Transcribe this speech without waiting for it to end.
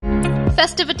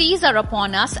Festivities are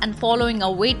upon us and following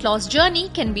a weight loss journey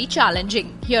can be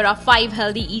challenging. Here are 5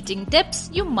 healthy eating tips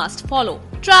you must follow.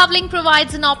 Traveling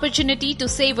provides an opportunity to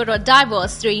savor a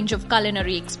diverse range of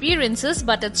culinary experiences,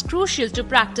 but it's crucial to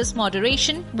practice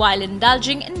moderation while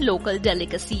indulging in local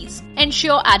delicacies.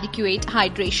 Ensure adequate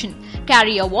hydration.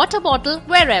 Carry a water bottle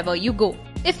wherever you go.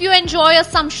 If you enjoy a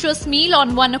sumptuous meal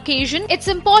on one occasion, it's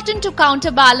important to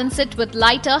counterbalance it with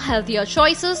lighter, healthier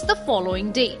choices the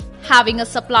following day. Having a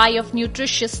supply of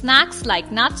nutritious snacks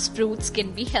like nuts, fruits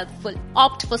can be helpful.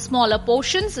 Opt for smaller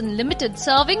portions and limited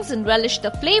servings and relish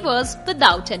the flavors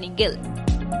without any guilt.